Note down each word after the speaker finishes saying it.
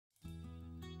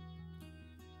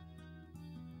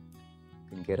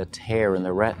can get a tear in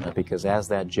the retina because as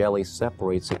that jelly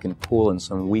separates, it can pull in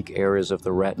some weak areas of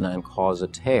the retina and cause a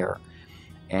tear.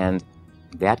 And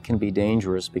that can be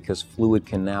dangerous because fluid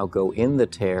can now go in the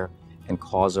tear and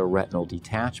cause a retinal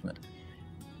detachment.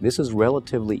 This is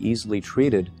relatively easily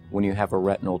treated when you have a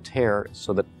retinal tear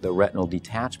so that the retinal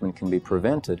detachment can be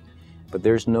prevented, but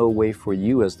there's no way for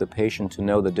you as the patient to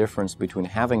know the difference between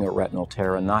having a retinal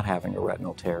tear and not having a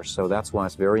retinal tear. So that's why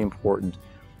it's very important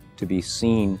to be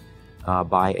seen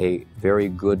by a very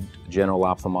good general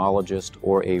ophthalmologist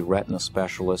or a retina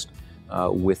specialist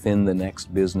within the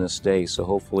next business day, so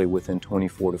hopefully within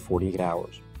 24 to 48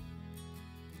 hours.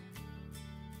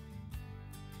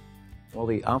 Well,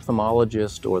 the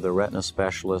ophthalmologist or the retina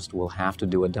specialist will have to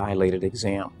do a dilated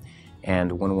exam.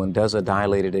 And when one does a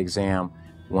dilated exam,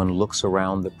 one looks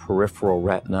around the peripheral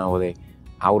retina or the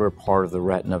outer part of the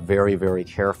retina very, very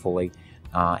carefully.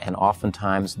 And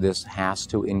oftentimes this has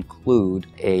to include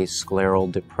a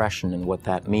scleral depression. And what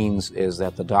that means is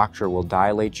that the doctor will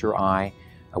dilate your eye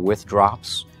with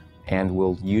drops and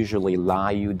will usually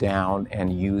lie you down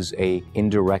and use a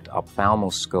indirect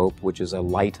ophthalmoscope, which is a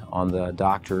light on the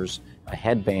doctor's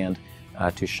headband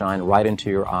to shine right into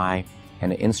your eye,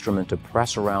 and an instrument to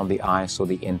press around the eye so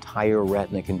the entire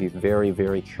retina can be very,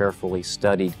 very carefully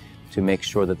studied to make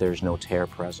sure that there's no tear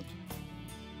present.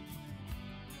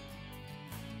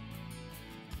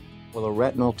 Well, a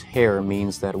retinal tear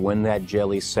means that when that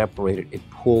jelly separated, it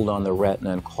pulled on the retina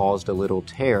and caused a little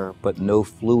tear, but no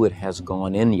fluid has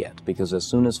gone in yet, because as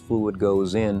soon as fluid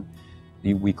goes in,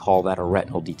 we call that a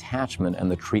retinal detachment,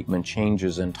 and the treatment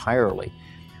changes entirely.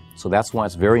 So that's why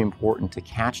it's very important to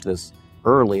catch this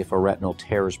early if a retinal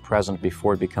tear is present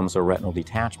before it becomes a retinal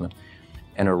detachment.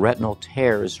 And a retinal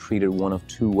tear is treated one of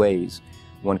two ways.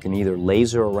 One can either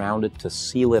laser around it to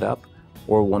seal it up,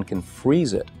 or one can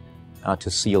freeze it to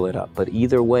seal it up. But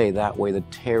either way, that way the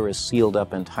tear is sealed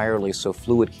up entirely so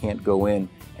fluid can't go in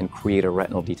and create a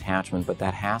retinal detachment. But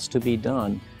that has to be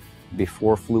done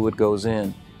before fluid goes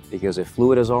in, because if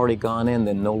fluid has already gone in,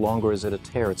 then no longer is it a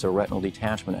tear, it's a retinal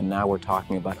detachment, and now we're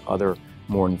talking about other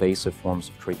more invasive forms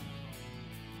of treatment.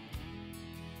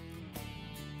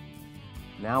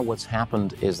 Now what's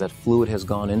happened is that fluid has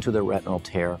gone into the retinal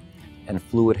tear, and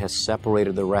fluid has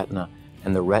separated the retina,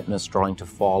 and the retina is starting to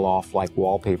fall off like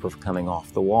wallpaper coming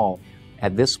off the wall.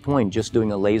 At this point, just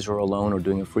doing a laser alone or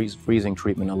doing a freezing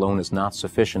treatment alone is not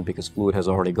sufficient because fluid has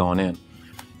already gone in.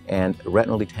 And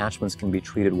retinal detachments can be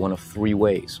treated one of three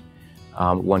ways.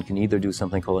 One can either do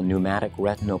something called a pneumatic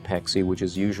retinopexy, which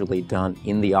is usually done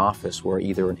in the office where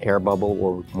either an air bubble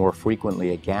or more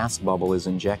frequently a gas bubble is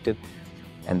injected,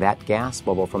 and that gas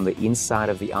bubble from the inside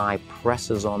of the eye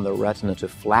presses on the retina to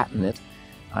flatten it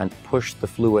and push the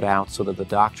fluid out so that the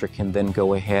doctor can then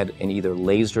go ahead and either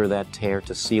laser that tear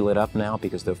to seal it up now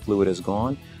because the fluid is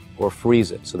gone, or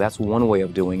freeze it. So that's one way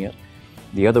of doing it.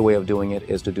 The other way of doing it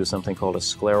is to do something called a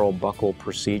scleral buckle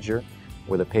procedure,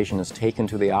 where the patient is taken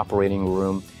to the operating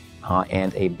room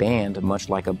and a band, much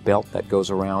like a belt that goes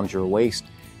around your waist,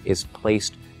 is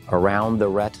placed around the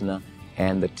retina,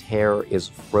 and the tear is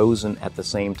frozen at the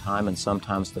same time, and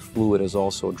sometimes the fluid is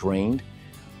also drained.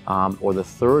 Or the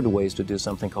third way is to do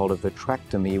something called a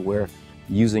vitrectomy, where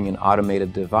using an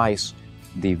automated device,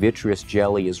 the vitreous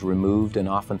jelly is removed and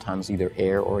oftentimes either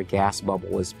air or a gas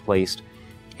bubble is placed,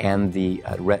 and the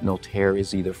retinal tear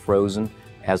is either frozen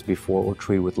as before or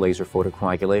treated with laser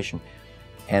photocoagulation.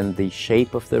 And the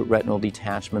shape of the retinal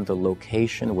detachment, the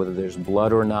location, whether there's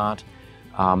blood or not,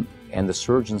 and the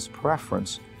surgeon's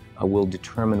preference will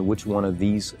determine which one of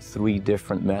these three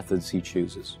different methods he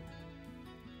chooses.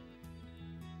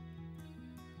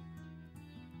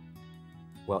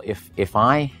 Well, if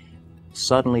I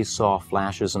suddenly saw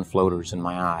flashes and floaters in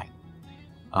my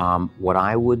eye, what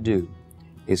I would do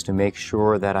is to make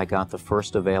sure that I got the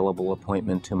first available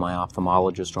appointment to my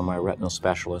ophthalmologist or my retinal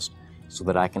specialist so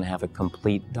that I can have a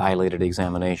complete dilated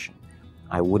examination.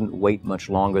 I wouldn't wait much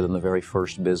longer than the very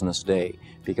first business day,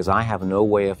 because I have no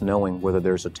way of knowing whether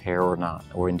there's a tear or not,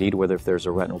 or indeed whether if there's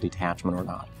a retinal detachment or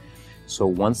not. So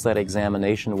once that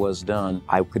examination was done,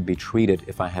 I could be treated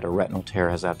if I had a retinal tear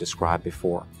as I've described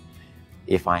before.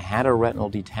 If I had a retinal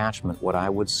detachment, what I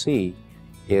would see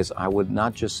is I would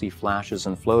not just see flashes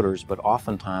and floaters, but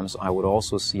oftentimes I would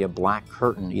also see a black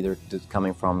curtain, either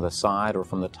coming from the side or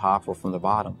from the top or from the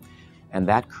bottom. And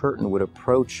that curtain would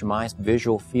approach my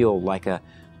visual field like a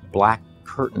black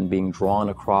curtain being drawn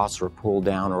across or pulled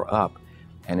down or up.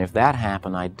 And if that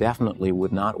happened, I definitely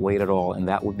would not wait at all, and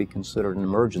that would be considered an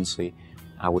emergency.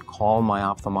 I would call my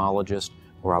ophthalmologist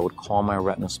or I would call my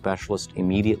retina specialist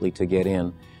immediately to get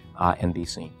in and be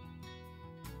seen.